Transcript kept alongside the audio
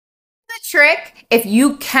trick if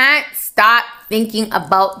you can't stop thinking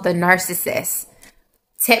about the narcissist.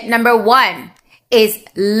 Tip number 1 is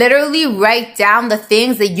literally write down the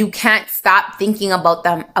things that you can't stop thinking about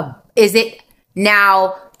them. Is it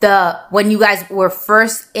now when you guys were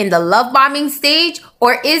first in the love bombing stage,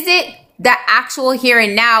 or is it the actual here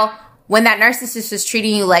and now when that narcissist is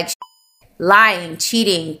treating you like lying,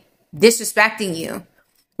 cheating, disrespecting you,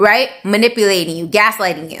 right? Manipulating you,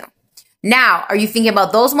 gaslighting you. Now, are you thinking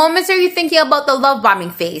about those moments, or are you thinking about the love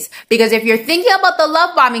bombing phase? Because if you're thinking about the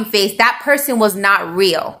love bombing phase, that person was not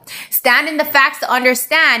real. Stand in the facts to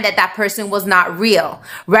understand that that person was not real,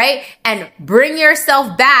 right? And bring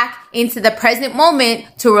yourself back into the present moment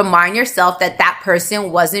to remind yourself that that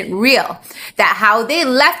person wasn't real. That how they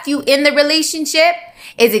left you in the relationship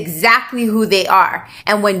is exactly who they are.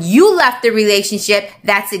 And when you left the relationship,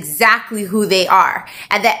 that's exactly who they are.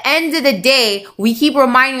 At the end of the day, we keep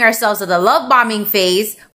reminding ourselves of the love bombing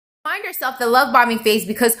phase. Remind yourself the love bombing phase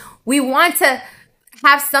because we want to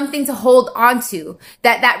have something to hold on to.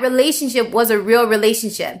 That relationship was a real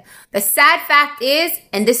relationship. The sad fact is,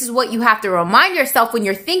 and this is what you have to remind yourself when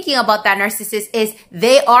you're thinking about that narcissist, is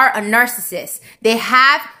they are a narcissist. They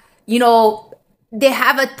have, they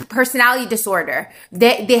have a personality disorder.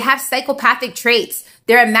 They have psychopathic traits.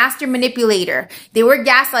 They're a master manipulator. They were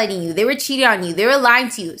gaslighting you. They were cheating on you. They were lying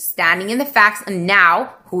to you. Standing in the facts and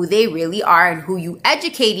now who they really are and who you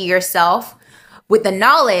educated yourself with the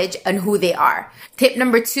knowledge and who they are. Tip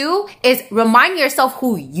number 2 is remind yourself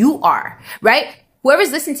who you are, right?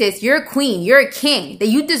 Whoever's listening to this, you're a queen, you're a king, that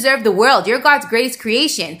you deserve the world. You're God's greatest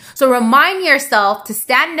creation. So remind yourself to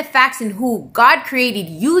stand in the facts and who God created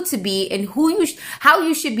you to be and how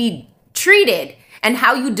you should be treated and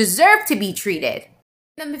how you deserve to be treated.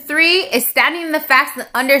 Number 3 is standing in the facts and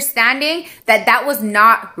understanding that that was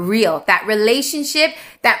not real. That relationship,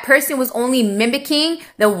 that person was only mimicking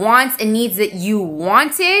the wants and needs that you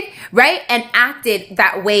wanted, right? And acted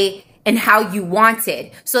that way and how you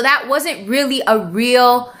wanted. So that wasn't really a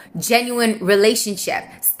real, genuine relationship.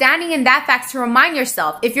 Standing in that fact to remind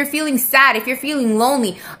yourself, if you're feeling sad, if you're feeling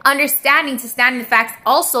lonely, understanding to stand in the facts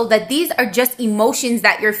also that these are just emotions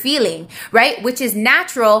that you're feeling, right? Which is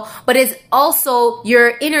natural, but is also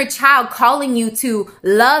your inner child calling you to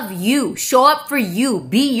love you, show up for you,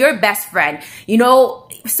 be your best friend,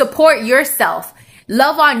 support yourself.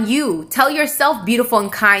 Love on you. Tell yourself beautiful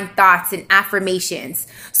and kind thoughts and affirmations.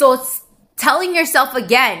 So it's telling yourself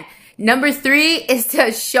again. Number 3 is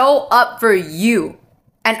to show up for you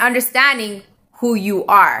and understanding who you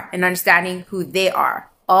are and understanding who they are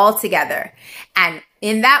all together. And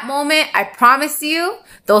in that moment, I promise you,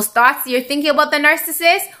 those thoughts that you're thinking about the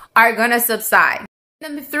narcissist are going to subside.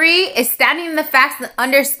 Number 3 is standing in the facts and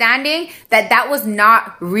understanding that that was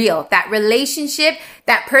not real. That relationship,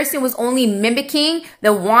 that person was only mimicking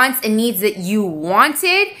the wants and needs that you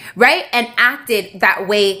wanted, right? And acted that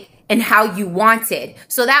way and how you wanted.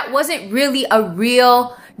 So that wasn't really a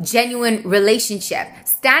real, genuine relationship.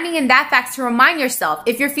 Standing in that fact to remind yourself,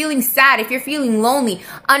 if you're feeling sad, if you're feeling lonely,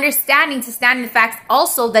 understanding to stand in the facts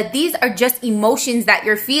also that these are just emotions that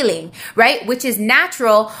you're feeling, right? Which is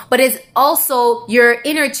natural, but is also your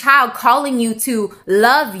inner child calling you to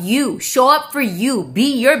love you, show up for you,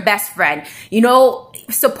 be your best friend,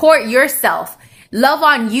 support yourself. Love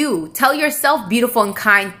on you. Tell yourself beautiful and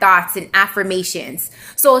kind thoughts and affirmations.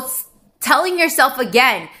 So it's telling yourself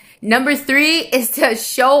again. Number 3 is to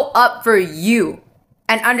show up for you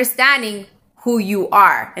and understanding who you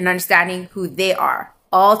are and understanding who they are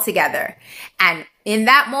all together. And in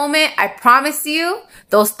that moment, I promise you,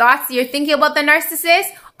 those thoughts that you're thinking about the narcissist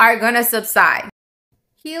are going to subside.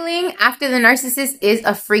 Healing after the narcissist is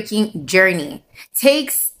a freaking journey.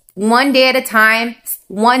 Takes one day at a time,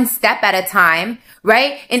 one step at a time,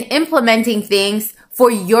 right? And implementing things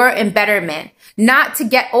for your embetterment, not to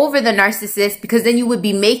get over the narcissist because then you would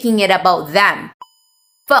be making it about them.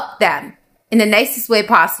 Fuck them in the nicest way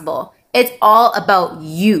possible. It's all about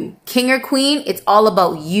you. King or queen, it's all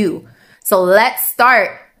about you. So let's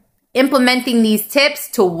start implementing these tips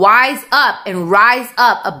to wise up and rise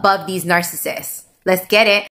up above these narcissists. Let's get it.